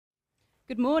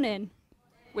Good morning.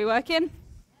 We working?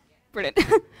 Brilliant.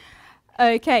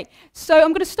 Okay, so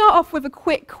I'm going to start off with a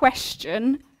quick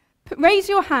question. Raise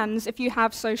your hands if you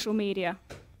have social media,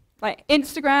 like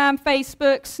Instagram,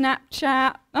 Facebook,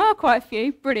 Snapchat. Oh, quite a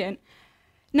few. Brilliant.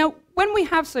 Now, when we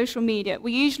have social media,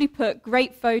 we usually put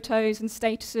great photos and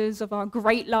statuses of our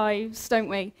great lives, don't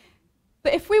we?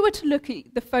 But if we were to look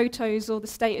at the photos or the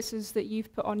statuses that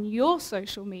you've put on your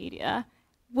social media,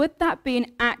 would that be an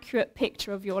accurate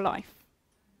picture of your life?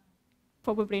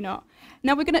 Probably not.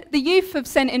 Now, the youth have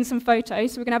sent in some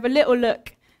photos, so we're going to have a little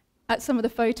look at some of the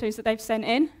photos that they've sent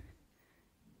in.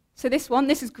 So this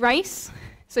is Grace.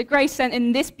 So Grace sent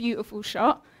in this beautiful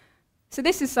shot. So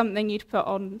this is something you'd put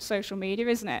on social media,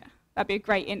 isn't it? That'd be a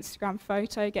great Instagram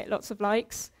photo, get lots of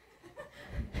likes.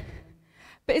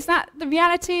 But is that the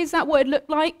reality? Is that what it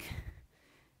looked like?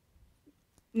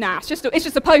 Nah, it's just a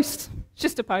post. It's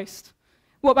just a post.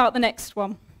 What about the next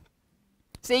one?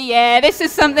 See, yeah, this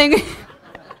is something...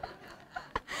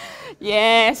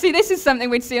 Yeah, see, this is something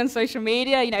we'd see on social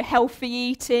media, healthy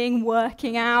eating,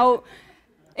 working out.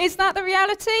 Is that the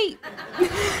reality?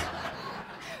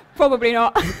 Probably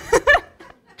not.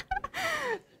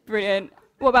 Brilliant.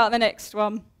 What about the next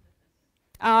one?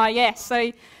 Yes,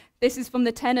 so this is from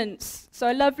the Tenants.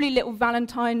 So a lovely little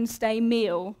Valentine's Day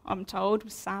meal, I'm told,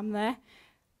 with Sam there.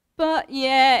 But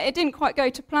yeah, it didn't quite go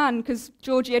to plan because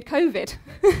Georgie had COVID.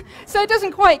 So it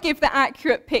doesn't quite give the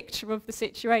accurate picture of the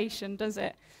situation, does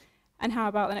it? And how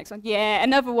about the next one? Yeah,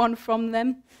 another one from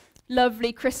them.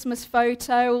 Lovely Christmas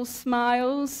photo, all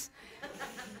smiles.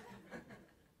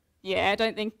 Yeah, I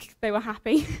don't think they were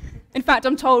happy. In fact,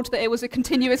 I'm told that it was a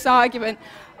continuous argument.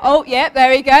 Oh, yeah, there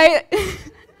we go.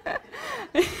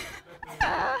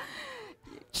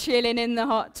 Chilling in the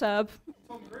hot tub.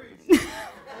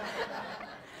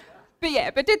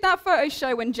 But did that photo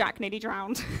show when Jack nearly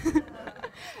drowned?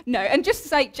 No, and just to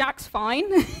say, Jack's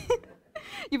fine.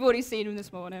 You've already seen him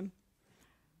this morning.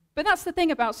 But that's the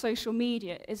thing about social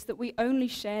media, is that we only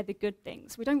share the good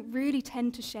things. We don't really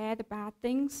tend to share the bad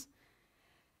things.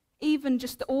 Even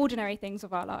just the ordinary things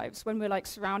of our lives, when we're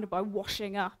surrounded by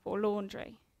washing up or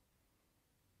laundry.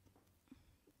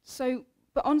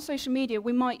 But on social media,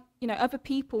 we might, other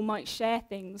people might share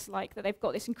things like that they've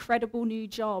got this incredible new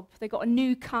job, they've got a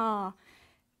new car,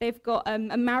 they've got a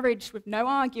marriage with no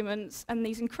arguments, and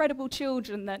these incredible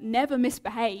children that never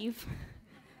misbehave.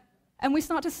 And we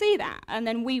start to see that, and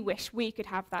then we wish we could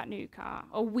have that new car,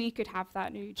 or we could have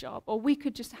that new job, or we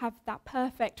could just have that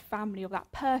perfect family, or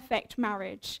that perfect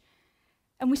marriage.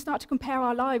 And we start to compare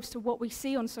our lives to what we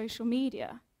see on social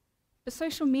media. But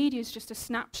social media is just a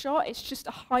snapshot, it's just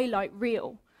a highlight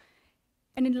reel.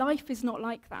 And in life is not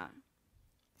like that.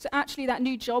 So actually that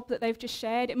new job that they've just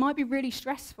shared, it might be really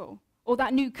stressful. Or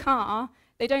that new car,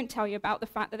 they don't tell you about the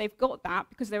fact that they've got that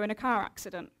because they were in a car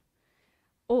accident.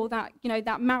 Or that,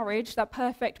 that marriage, that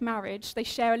perfect marriage, they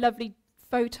share a lovely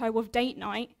photo of date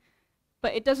night,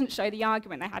 but it doesn't show the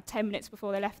argument they had 10 minutes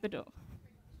before they left the door.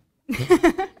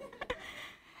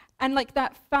 And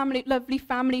that lovely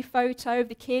family photo of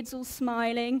the kids all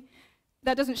smiling,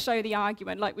 that doesn't show the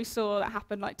argument like we saw that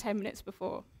happened 10 minutes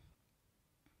before.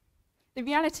 The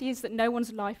reality is that no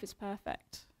one's life is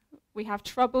perfect. We have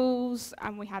troubles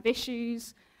and we have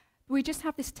issues. We just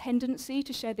have this tendency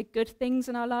to share the good things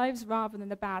in our lives rather than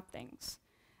the bad things.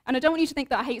 And I don't want you to think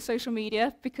that I hate social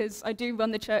media, because I do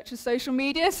run the church's social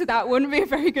media, so that wouldn't be a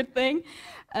very good thing.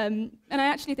 And I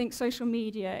actually think social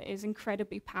media is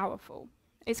incredibly powerful.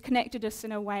 It's connected us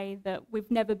in a way that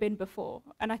we've never been before.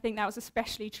 And I think that was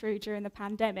especially true during the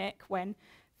pandemic when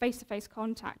face-to-face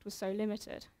contact was so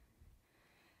limited.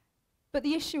 But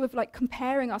the issue of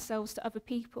comparing ourselves to other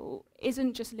people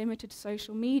isn't just limited to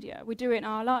social media. We do it in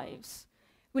our lives.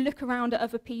 We look around at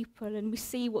other people and we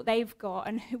see what they've got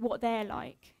and what they're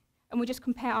like. And we just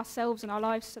compare ourselves and our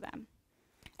lives to them.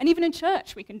 And even in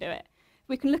church we can do it.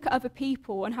 We can look at other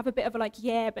people and have a bit of a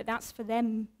yeah, but that's for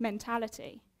them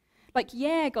mentality.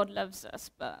 Yeah, God loves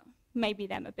us, but maybe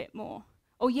them a bit more.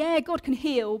 Or yeah, God can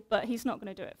heal, but he's not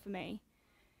going to do it for me.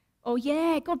 Or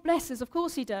yeah, God blesses, of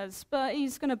course he does, but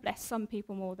he's going to bless some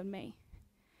people more than me.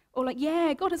 Or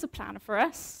yeah, God has a plan for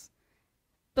us,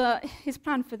 but his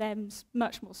plan for them's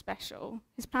much more special.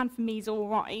 His plan for me is all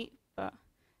right, but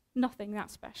nothing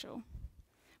that special.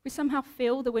 We somehow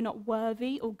feel that we're not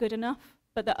worthy or good enough,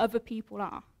 but that other people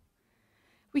are.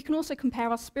 We can also compare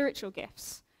our spiritual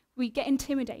gifts. We get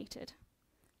intimidated.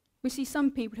 We see some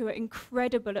people who are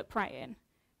incredible at praying,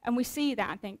 and we see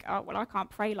that and think, oh, well, I can't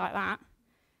pray like that.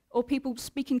 Or people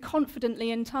speaking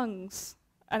confidently in tongues.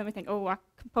 And then we think, oh, I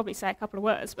could probably say a couple of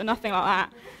words, but nothing like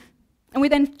that. And we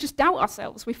then just doubt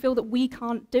ourselves. We feel that we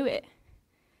can't do it.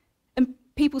 And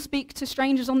people speak to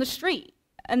strangers on the street,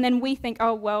 And then we think,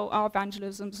 oh, well, our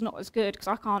evangelism's not as good because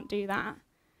I can't do that.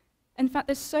 In fact,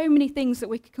 there's so many things that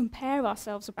we could compare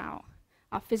ourselves about.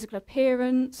 Our physical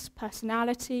appearance,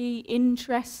 personality,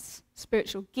 interests,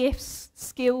 spiritual gifts,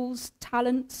 skills,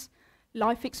 talents,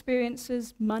 life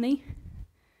experiences, money.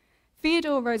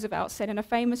 Theodore Roosevelt said in a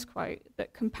famous quote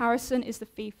that comparison is the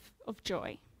thief of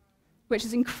joy, which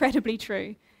is incredibly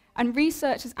true. And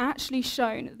research has actually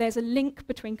shown there's a link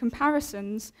between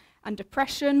comparisons and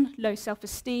depression, low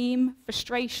self-esteem,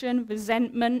 frustration,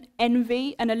 resentment,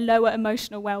 envy, and a lower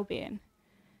emotional well-being.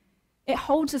 It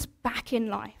holds us back in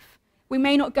life. We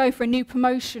may not go for a new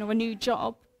promotion or a new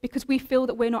job because we feel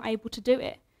that we're not able to do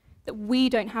it, that we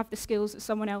don't have the skills that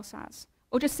someone else has,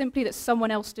 or just simply that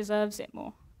someone else deserves it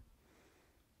more.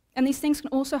 And these things can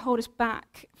also hold us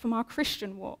back from our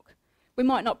Christian walk. We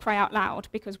might not pray out loud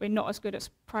because we're not as good at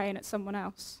praying at someone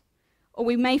else. Or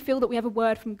we may feel that we have a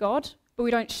word from God, but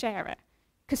we don't share it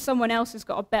because someone else has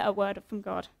got a better word from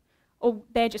God, or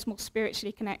they're just more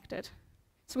spiritually connected.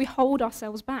 So we hold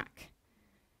ourselves back.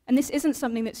 And this isn't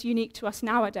something that's unique to us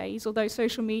nowadays, although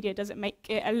social media doesn't make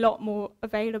it a lot more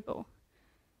available.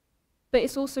 But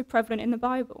it's also prevalent in the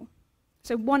Bible.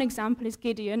 So one example is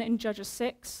Gideon in Judges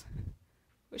 6,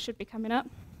 which should be coming up.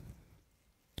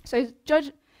 So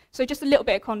just a little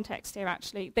bit of context here,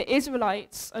 actually. The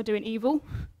Israelites are doing evil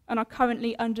and are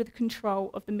currently under the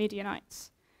control of the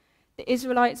Midianites. The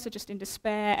Israelites are just in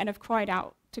despair and have cried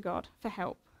out to God for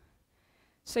help.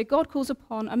 So God calls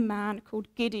upon a man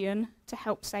called Gideon to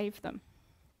help save them.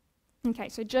 Okay,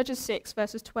 so Judges 6,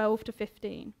 verses 12 to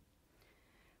 15.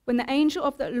 When the angel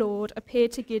of the Lord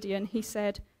appeared to Gideon, he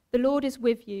said, "The Lord is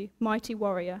with you, mighty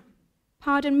warrior."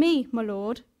 "Pardon me, my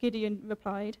lord," Gideon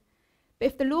replied. "But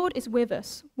if the Lord is with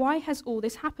us, why has all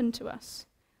this happened to us?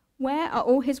 Where are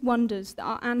all his wonders that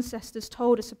our ancestors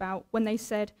told us about when they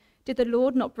said, 'Did the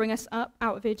Lord not bring us up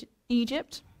out of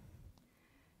Egypt?'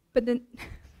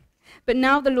 But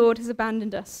now the Lord has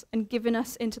abandoned us and given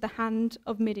us into the hand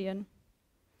of Midian."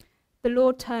 The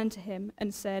Lord turned to him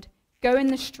and said, "Go in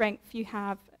the strength you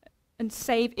have and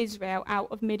save Israel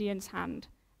out of Midian's hand.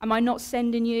 Am I not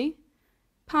sending you?"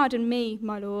 "Pardon me,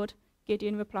 my lord,"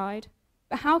 Gideon replied,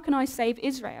 "but how can I save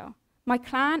Israel? My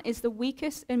clan is the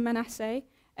weakest in Manasseh,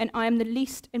 and I am the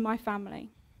least in my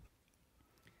family."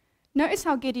 Notice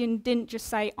how Gideon didn't just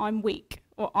say, "I'm weak,"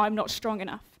 or "I'm not strong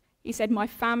enough." He said, "My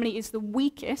family is the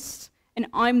weakest, and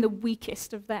I'm the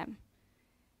weakest of them."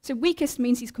 So weakest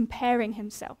means he's comparing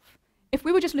himself. If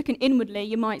we were just looking inwardly,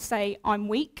 you might say, "I'm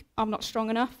weak, I'm not strong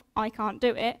enough, I can't do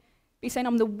it." But he's saying,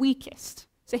 "I'm the weakest."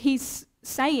 So he's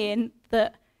saying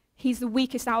that he's the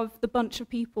weakest out of the bunch of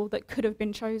people that could have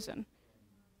been chosen.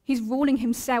 He's ruling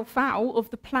himself out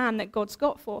of the plan that God's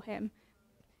got for him.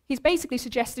 He's basically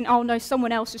suggesting, "Oh no,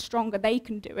 someone else is stronger, they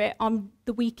can do it, I'm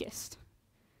the weakest."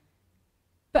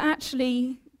 But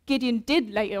actually, Gideon did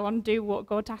later on do what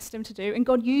God asked him to do, and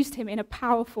God used him in a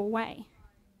powerful way.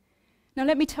 Now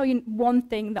let me tell you one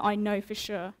thing that I know for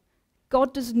sure.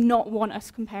 God does not want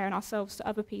us comparing ourselves to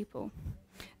other people.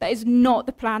 That is not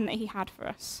the plan that he had for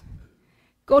us.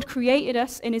 God created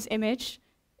us in his image.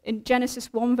 In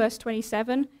Genesis 1, verse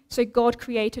 27, so God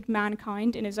created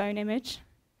mankind in his own image.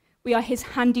 We are his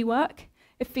handiwork.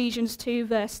 Ephesians 2,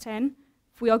 verse 10,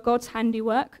 "We are God's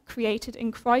handiwork, created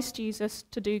in Christ Jesus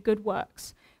to do good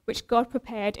works, which God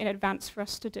prepared in advance for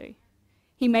us to do."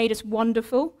 He made us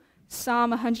wonderful.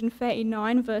 Psalm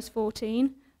 139, verse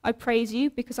 14, "I praise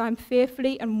you because I am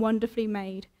fearfully and wonderfully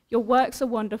made. Your works are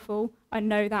wonderful. I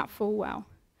know that full well."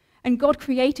 And God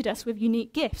created us with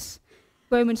unique gifts.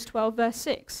 Romans 12, verse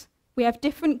 6, "We have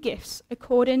different gifts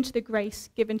according to the grace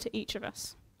given to each of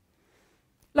us."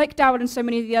 Like Darrell and so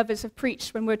many of the others have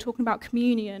preached when we're talking about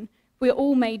communion, we're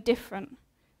all made different.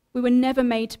 We were never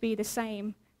made to be the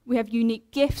same. We have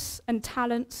unique gifts and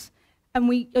talents, and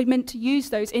we are meant to use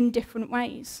those in different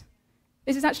ways.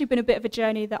 This has actually been a bit of a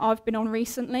journey that I've been on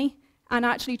recently, and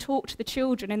I actually talked to the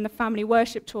children in the family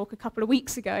worship talk a couple of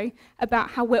weeks ago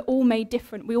about how we're all made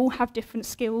different. We all have different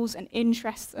skills and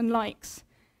interests and likes.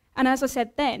 And as I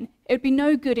said then, it would be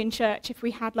no good in church if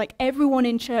we had like everyone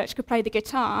in church could play the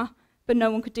guitar, but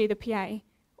no one could do the PA.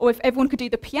 Or if everyone could do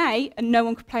the PA and no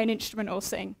one could play an instrument or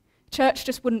sing. Church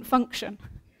just wouldn't function.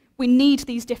 We need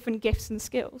these different gifts and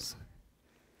skills.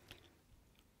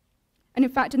 And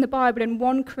in fact, in the Bible, in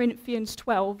 1 Corinthians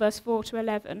 12, verse 4 to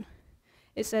 11,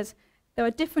 it says, "There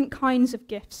are different kinds of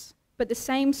gifts, but the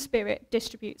same Spirit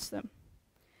distributes them.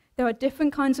 There are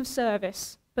different kinds of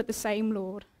service, but the same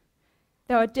Lord.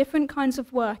 There are different kinds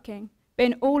of working, but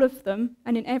in all of them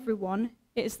and in everyone,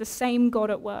 it is the same God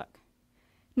at work.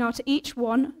 Now to each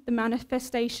one, the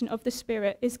manifestation of the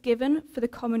Spirit is given for the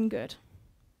common good.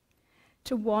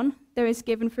 To one, there is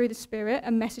given through the Spirit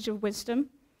a message of wisdom.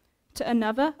 To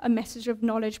another, a message of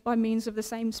knowledge by means of the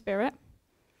same Spirit.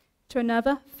 To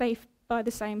another, faith by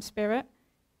the same Spirit.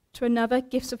 To another,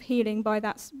 gifts of healing by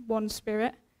that one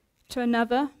Spirit. To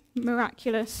another,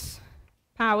 miraculous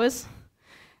powers.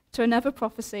 To another,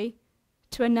 prophecy.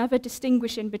 To another,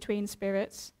 distinguishing between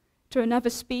spirits. To another,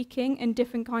 speaking in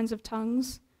different kinds of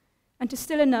tongues. And to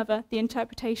still another, the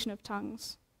interpretation of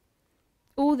tongues.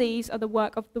 All these are the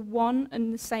work of the one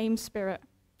and the same Spirit,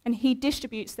 and he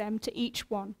distributes them to each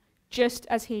one, just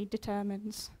as he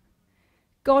determines.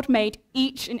 God made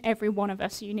each and every one of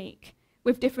us unique,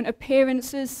 with different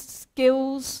appearances,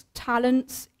 skills,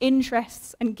 talents,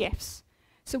 interests, and gifts.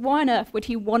 So why on earth would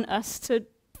he want us to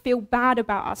feel bad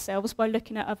about ourselves by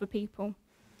looking at other people?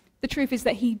 The truth is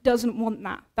that he doesn't want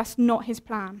that. That's not his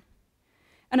plan.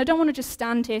 And I don't want to just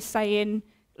stand here saying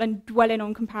and dwelling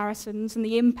on comparisons and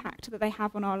the impact that they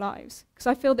have on our lives, because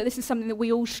I feel that this is something that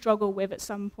we all struggle with at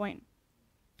some point.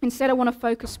 Instead, I want to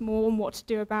focus more on what to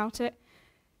do about it.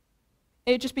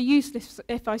 It would just be useless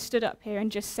if I stood up here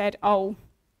and just said, oh,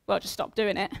 well, just stop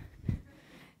doing it.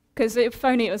 Because if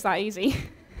only it was that easy,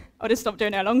 I'd have stopped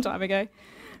doing it a long time ago.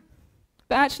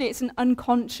 But actually, it's an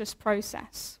unconscious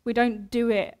process. We don't do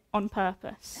it on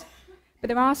purpose. But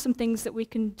there are some things that we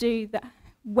can do that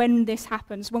when this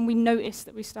happens, when we notice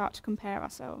that we start to compare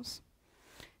ourselves.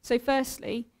 So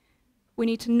firstly, we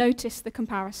need to notice the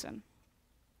comparison.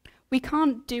 We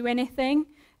can't do anything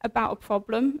about a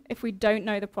problem if we don't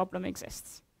know the problem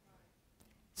exists.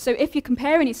 So if you're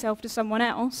comparing yourself to someone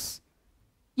else,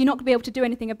 you're not going to be able to do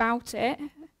anything about it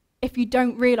if you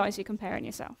don't realize you're comparing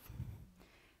yourself.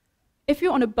 If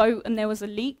you're on a boat and there was a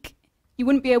leak, you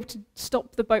wouldn't be able to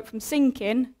stop the boat from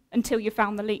sinking until you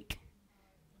found the leak.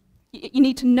 You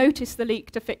need to notice the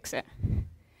leak to fix it.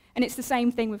 And it's the same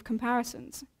thing with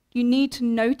comparisons. You need to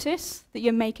notice that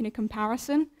you're making a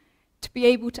comparison to be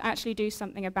able to actually do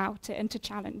something about it and to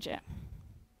challenge it.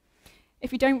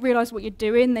 If you don't realize what you're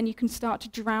doing, then you can start to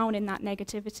drown in that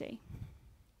negativity.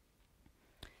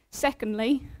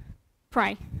 Secondly,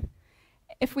 pray.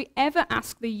 If we ever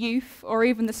ask the youth or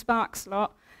even the Sparks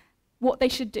lot what they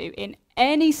should do in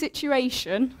any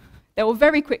situation, they will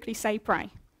very quickly say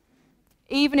pray,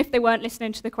 even if they weren't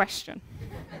listening to the question.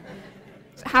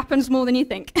 It happens more than you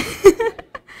think.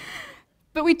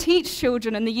 But we teach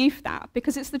children and the youth that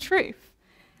because it's the truth.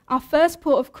 Our first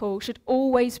port of call should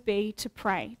always be to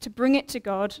pray, to bring it to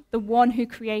God, the one who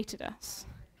created us.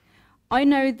 I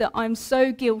know that I'm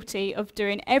so guilty of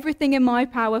doing everything in my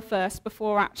power first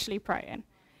before actually praying.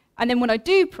 And then when I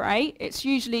do pray, it's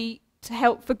usually to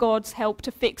help for God's help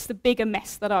to fix the bigger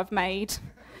mess that I've made,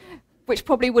 which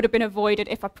probably would have been avoided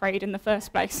if I prayed in the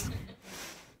first place.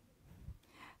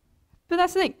 But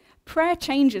that's the thing, prayer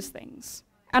changes things.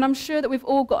 And I'm sure that we've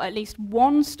all got at least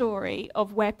one story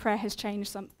of where prayer has changed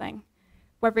something,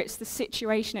 whether it's the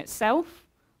situation itself,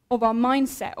 or our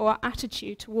mindset, or our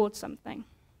attitude towards something.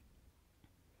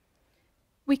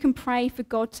 We can pray for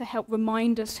God to help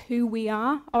remind us who we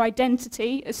are. Our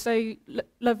identity is so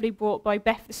lovely brought by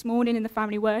Beth this morning in the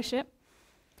family worship.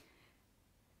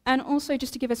 And also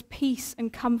just to give us peace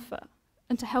and comfort,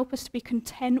 and to help us to be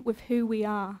content with who we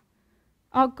are.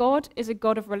 Our God is a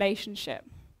God of relationship.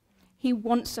 He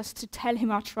wants us to tell him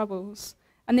our troubles.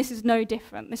 And this is no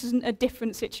different. This isn't a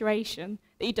different situation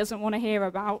that he doesn't want to hear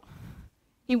about.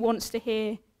 He wants to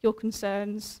hear your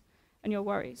concerns and your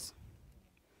worries.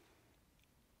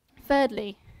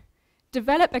 Thirdly,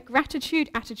 develop a gratitude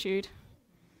attitude.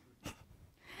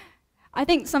 I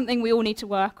think something we all need to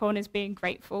work on is being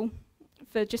grateful,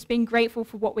 for just being grateful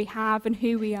for what we have and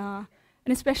who we are,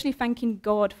 and especially thanking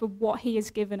God for what he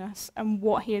has given us and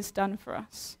what he has done for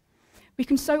us. We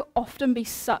can so often be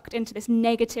sucked into this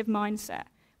negative mindset.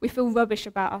 We feel rubbish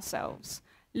about ourselves.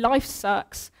 Life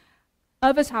sucks.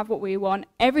 Others have what we want.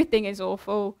 Everything is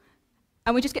awful.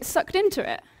 And we just get sucked into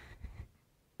it.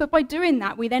 But by doing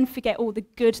that, we then forget all the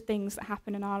good things that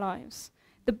happen in our lives.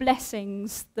 The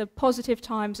blessings, the positive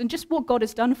times, and just what God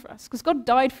has done for us. Because God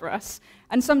died for us.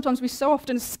 And sometimes we so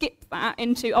often skip that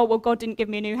into, oh, well, God didn't give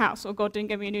me a new house, or God didn't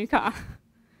give me a new car.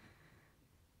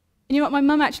 And you know what, my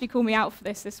mum actually called me out for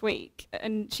this week,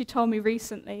 and she told me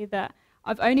recently that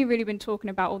I've only really been talking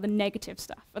about all the negative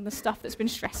stuff and the stuff that's been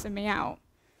stressing me out.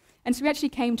 And so we actually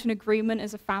came to an agreement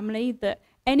as a family that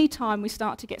any time we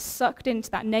start to get sucked into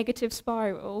that negative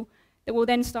spiral, that we'll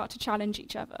then start to challenge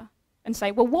each other and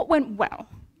say, well, what went well?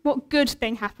 What good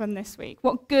thing happened this week?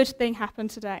 What good thing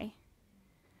happened today?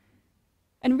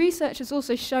 And research has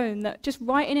also shown that just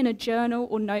writing in a journal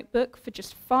or notebook for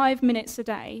just 5 minutes a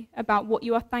day about what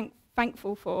you are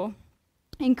thankful for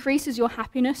increases your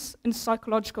happiness and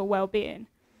psychological well-being.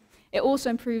 It also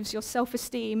improves your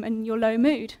self-esteem and your low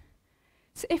mood.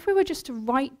 So if we were just to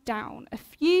write down a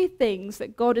few things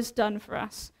that God has done for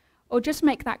us, or just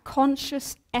make that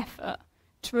conscious effort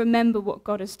to remember what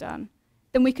God has done,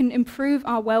 then we can improve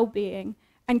our well-being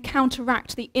and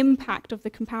counteract the impact of the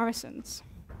comparisons.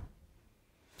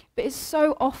 But it's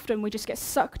so often we just get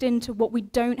sucked into what we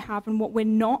don't have and what we're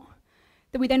not,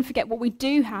 that we then forget what we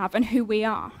do have and who we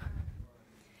are.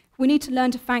 We need to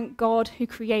learn to thank God who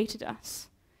created us.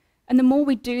 And the more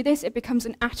we do this, it becomes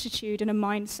an attitude and a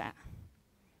mindset.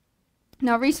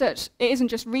 Now, it isn't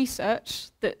just research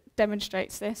that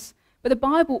demonstrates this, but the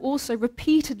Bible also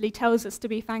repeatedly tells us to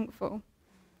be thankful.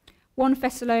 1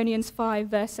 Thessalonians 5,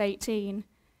 verse 18,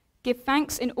 "Give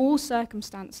thanks in all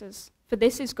circumstances, for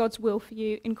this is God's will for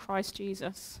you in Christ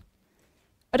Jesus."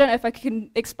 I don't know if I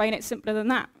can explain it simpler than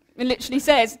that. It literally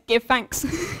says, give thanks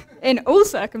in all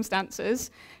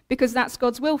circumstances, because that's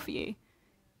God's will for you.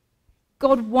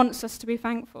 God wants us to be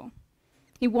thankful.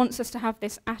 He wants us to have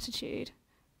this attitude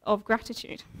of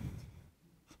gratitude.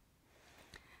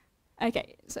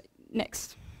 Okay, so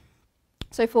next.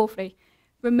 So fourthly,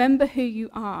 remember who you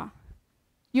are.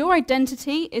 Your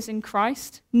identity is in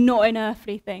Christ, not in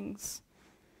earthly things.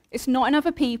 It's not in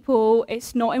other people.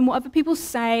 It's not in what other people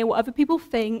say, what other people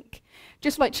think.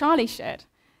 Just like Charlie shared.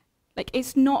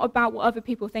 It's not about what other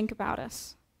people think about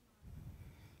us.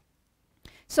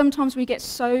 Sometimes we get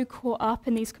so caught up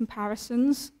in these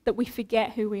comparisons that we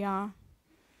forget who we are.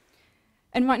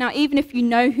 And right now, even if you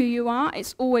know who you are,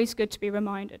 it's always good to be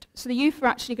reminded. So the youth are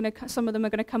actually some of them are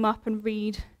going to come up and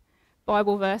read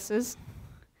Bible verses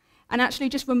and actually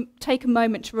just take a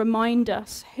moment to remind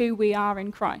us who we are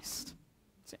in Christ.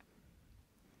 So,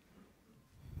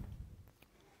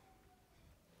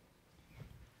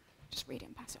 just read it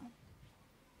and pass it on.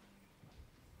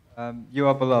 You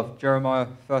are beloved. Jeremiah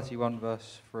 31,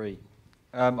 verse 3.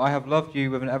 I have loved you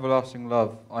with an everlasting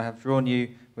love. I have drawn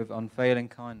you with unfailing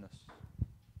kindness.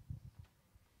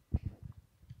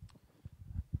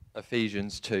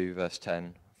 Ephesians 2, verse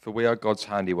 10. For we are God's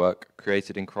handiwork,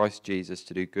 created in Christ Jesus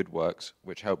to do good works,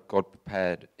 which help God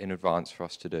prepared in advance for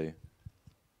us to do.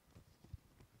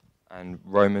 And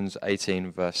Romans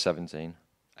 18, verse 17.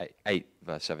 8,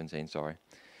 verse 17, sorry.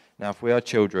 Now, if we are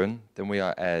children, then we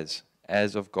are heirs,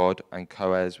 heirs of God and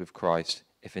co-heirs with Christ,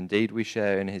 if indeed we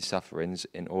share in his sufferings,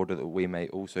 in order that we may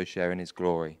also share in his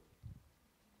glory.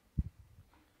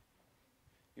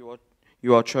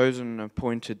 You are chosen and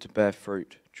appointed to bear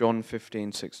fruit. John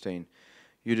 15:16.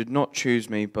 You did not choose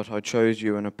me, but I chose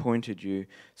you and appointed you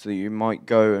so that you might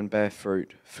go and bear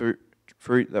fruit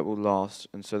that will last,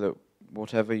 and so that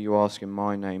whatever you ask in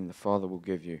my name, the Father will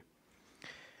give you.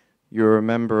 You are a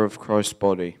member of Christ's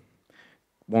body.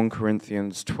 1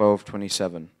 Corinthians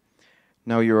 12:27.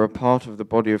 Now you are a part of the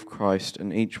body of Christ,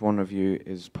 and each one of you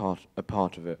is a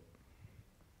part of it.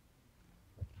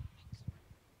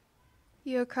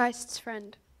 You are Christ's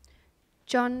friend.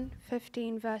 John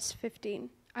 15, verse 15.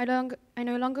 I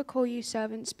no longer call you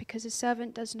servants, because a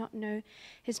servant does not know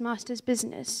his master's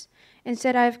business.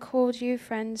 Instead, I have called you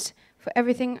friends, for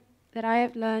everything that I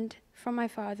have learned from my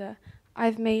Father, I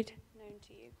have made known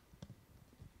to you.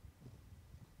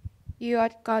 You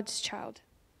are God's child.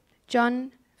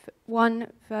 John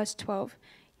 1, verse 12.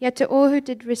 Yet to all who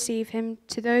did receive him,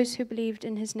 to those who believed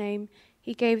in his name,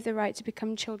 he gave the right to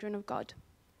become children of God.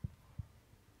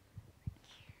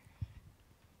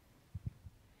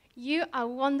 You are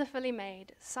wonderfully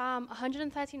made. Psalm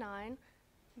 139,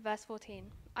 verse 14.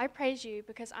 I praise you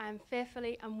because I am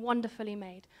fearfully and wonderfully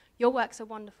made. Your works are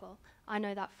wonderful. I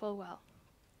know that full well.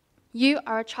 You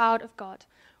are a child of God.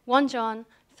 1 John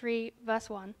 3, verse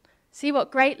 1. See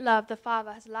what great love the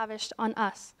Father has lavished on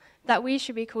us, that we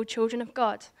should be called children of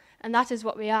God. And that is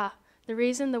what we are. The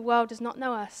reason the world does not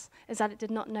know us is that it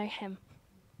did not know him.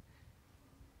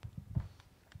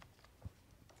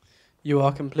 You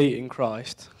are complete in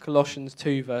Christ. Colossians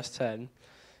 2, verse 10.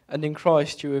 And in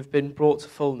Christ you have been brought to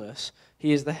fullness.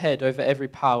 He is the head over every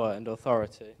power and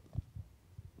authority.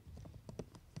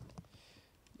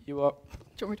 You are...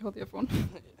 Do you want me to hold the other one?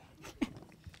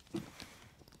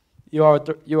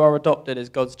 You are adopted as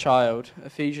God's child.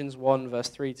 Ephesians 1, verse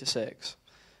 3 to 6.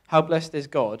 How blessed is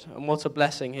God, and what a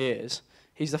blessing he is.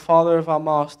 He's the Father of our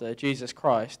Master, Jesus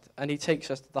Christ, and he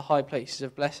takes us to the high places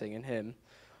of blessing in him.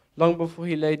 Long before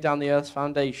he laid down the earth's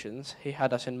foundations, he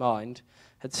had us in mind,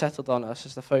 had settled on us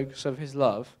as the focus of his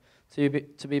love, to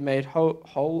be made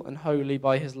whole and holy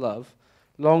by his love.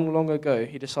 Long, long ago,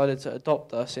 he decided to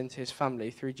adopt us into his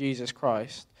family through Jesus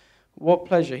Christ. What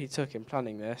pleasure he took in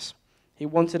planning this. He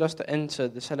wanted us to enter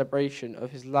the celebration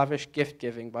of his lavish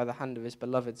gift-giving by the hand of his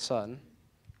beloved Son.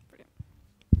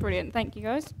 Brilliant. Thank you,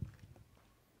 guys.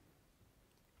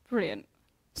 Brilliant.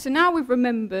 So now we've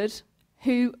remembered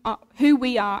who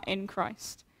we are in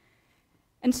Christ.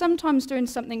 And sometimes doing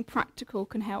something practical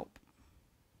can help.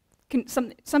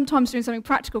 Sometimes doing something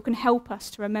practical can help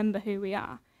us to remember who we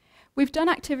are. We've done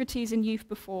activities in youth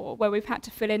before where we've had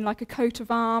to fill in like a coat of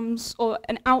arms or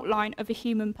an outline of a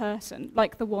human person,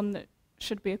 like the one that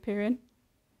should be appearing.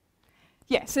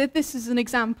 Yeah, so this is an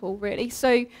example, really.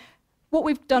 So what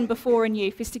we've done before in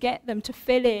youth is to get them to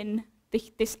fill in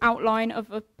this outline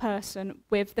of a person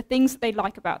with the things that they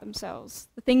like about themselves,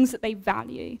 the things that they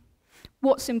value,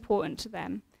 what's important to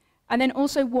them, and then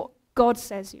also what God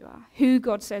says you are, who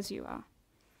God says you are.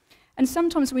 And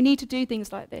sometimes we need to do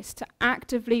things like this to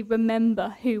actively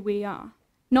remember who we are.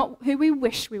 Not who we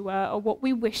wish we were or what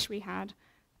we wish we had,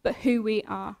 but who we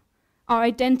are. Our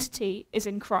identity is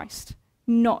in Christ,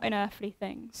 not in earthly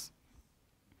things.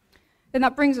 Then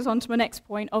that brings us on to my next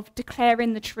point of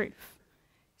declaring the truth.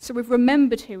 So we've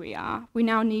remembered who we are, we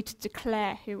now need to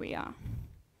declare who we are.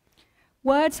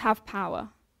 Words have power.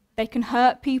 They can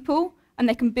hurt people and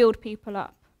they can build people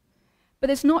up. But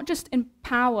there's not just in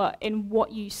power in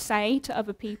what you say to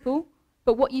other people,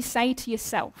 but what you say to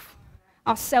yourself,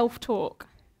 our self-talk.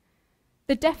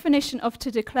 The definition of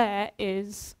to declare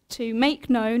is to make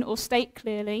known or state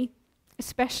clearly,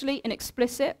 especially in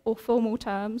explicit or formal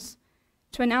terms,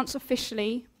 to announce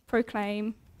officially,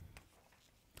 proclaim,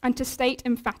 and to state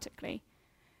emphatically.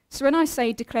 So when I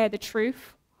say declare the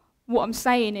truth, what I'm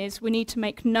saying is we need to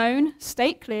make known,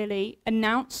 state clearly,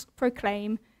 announce,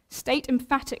 proclaim, state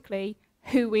emphatically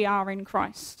who we are in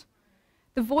Christ.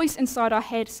 The voice inside our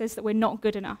head says that we're not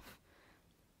good enough,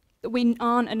 that we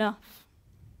aren't enough.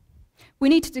 We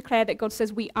need to declare that God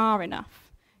says we are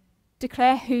enough.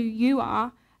 Declare who you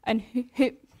are and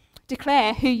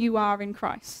declare who you are in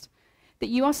Christ. That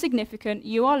you are significant,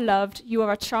 you are loved, you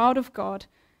are a child of God,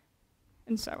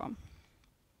 and so on.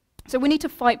 So we need to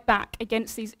fight back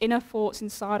against these inner thoughts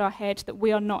inside our head that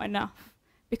we are not enough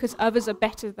because others are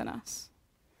better than us.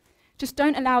 Just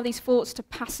don't allow these thoughts to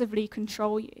passively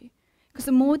control you, because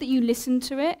the more that you listen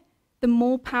to it, the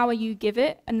more power you give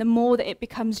it, and the more that it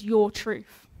becomes your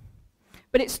truth.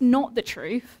 But it's not the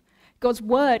truth. God's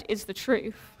word is the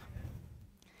truth.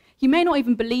 You may not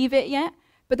even believe it yet,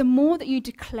 but the more that you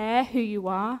declare who you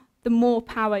are, the more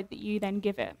power that you then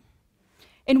give it.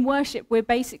 In worship, we're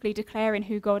basically declaring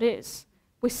who God is.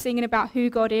 We're singing about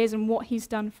who God is and what he's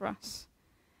done for us.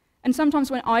 And sometimes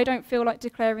when I don't feel like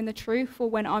declaring the truth or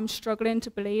when I'm struggling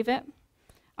to believe it,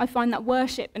 I find that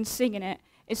worship and singing it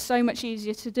is so much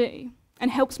easier to do and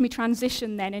helps me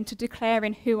transition then into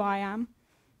declaring who I am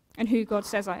and who God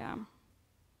says I am.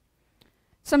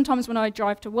 Sometimes when I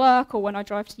drive to work or when I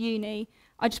drive to uni,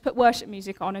 I just put worship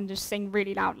music on and just sing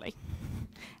really loudly.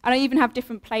 And I even have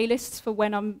different playlists for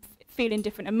when I'm feeling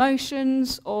different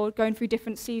emotions or going through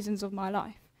different seasons of my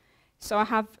life. So I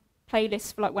have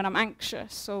playlists for like when I'm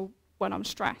anxious or when I'm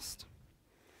stressed.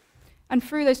 And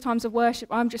through those times of worship,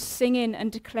 I'm just singing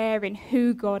and declaring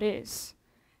who God is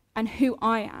and who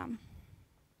I am.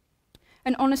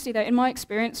 And honestly though, in my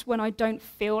experience, when I don't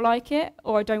feel like it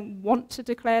or I don't want to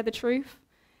declare the truth,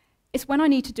 it's when I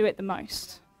need to do it the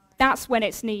most. That's when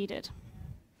it's needed.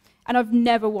 And I've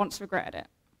never once regretted it.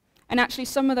 And actually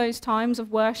some of those times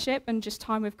of worship and just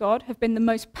time with God have been the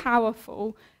most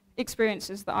powerful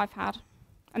experiences that I've had.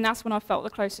 And that's when I felt the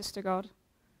closest to God.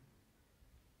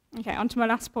 Okay, on to my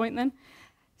last point then.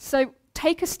 So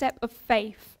take a step of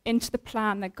faith into the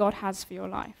plan that God has for your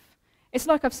life. It's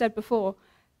like I've said before,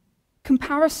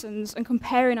 comparisons and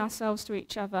comparing ourselves to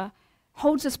each other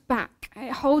holds us back.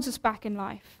 It holds us back in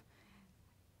life.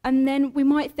 And then we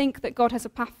might think that God has a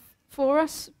path for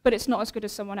us, but it's not as good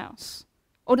as someone else.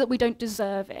 Or that we don't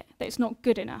deserve it, that it's not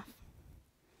good enough.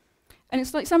 And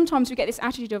it's like sometimes we get this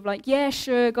attitude of like, yeah,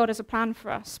 sure, God has a plan for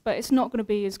us, but it's not going to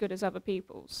be as good as other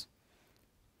people's.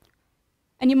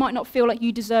 And you might not feel like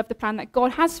you deserve the plan that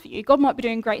God has for you. God might be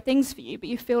doing great things for you, but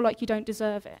you feel like you don't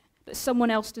deserve it, that someone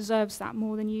else deserves that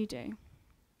more than you do.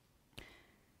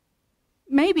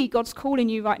 Maybe God's calling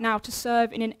you right now to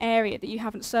serve in an area that you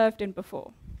haven't served in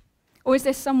before. Or is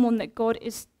there someone that God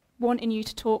is wanting you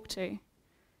to talk to?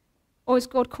 Or is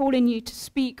God calling you to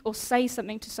speak or say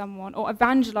something to someone or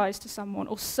evangelize to someone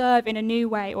or serve in a new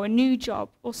way or a new job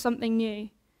or something new?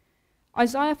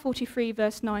 Isaiah 43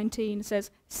 verse 19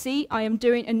 says, "See, I am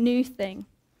doing a new thing.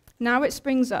 Now it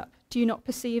springs up. Do you not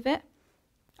perceive it?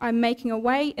 I am making a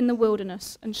way in the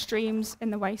wilderness and streams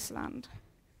in the wasteland."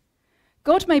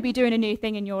 God may be doing a new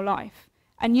thing in your life,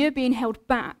 and you're being held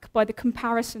back by the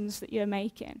comparisons that you're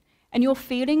making and your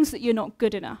feelings that you're not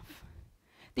good enough,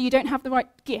 that you don't have the right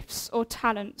gifts or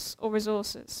talents or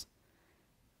resources.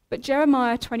 But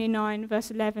Jeremiah 29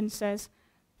 verse 11 says,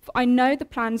 For I know the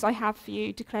plans I have for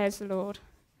you, declares the Lord.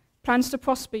 Plans to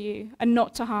prosper you and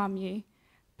not to harm you.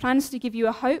 Plans to give you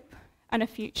a hope and a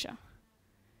future.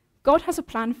 God has a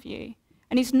plan for you,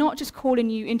 and he's not just calling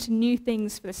you into new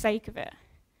things for the sake of it.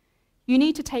 You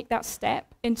need to take that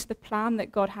step into the plan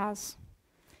that God has,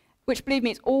 which, believe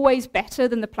me, is always better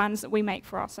than the plans that we make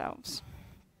for ourselves.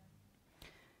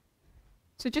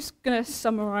 So just going to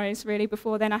summarize really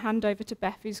before then I hand over to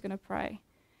Beth, who's going to pray.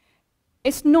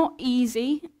 It's not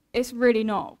easy. It's really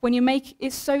not.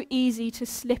 It's so easy to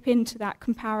slip into that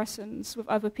comparisons with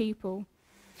other people,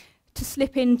 to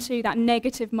slip into that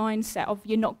negative mindset of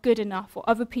you're not good enough, or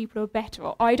other people are better,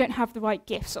 or I don't have the right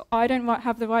gifts, or I don't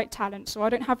have the right talents, or I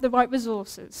don't have the right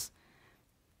resources.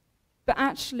 But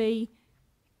actually,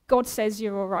 God says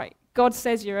you're all right. God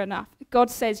says you're enough. God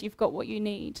says you've got what you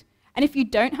need. And if you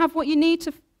don't have what you need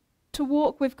to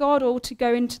walk with God or to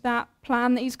go into that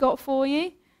plan that he's got for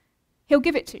you, he'll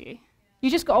give it to you. You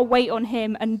just got to wait on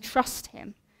him and trust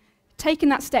him. Taking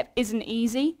that step isn't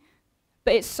easy,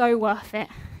 but it's so worth it.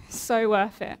 So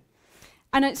worth it.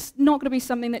 And it's not going to be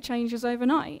something that changes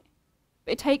overnight.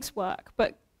 It takes work,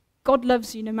 but God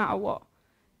loves you no matter what.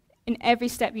 In every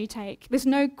step you take. There's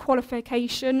no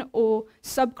qualification or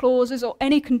sub-clauses or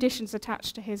any conditions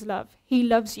attached to his love. He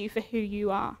loves you for who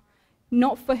you are.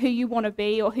 Not for who you want to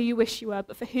be or who you wish you were,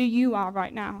 but for who you are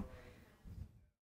right now.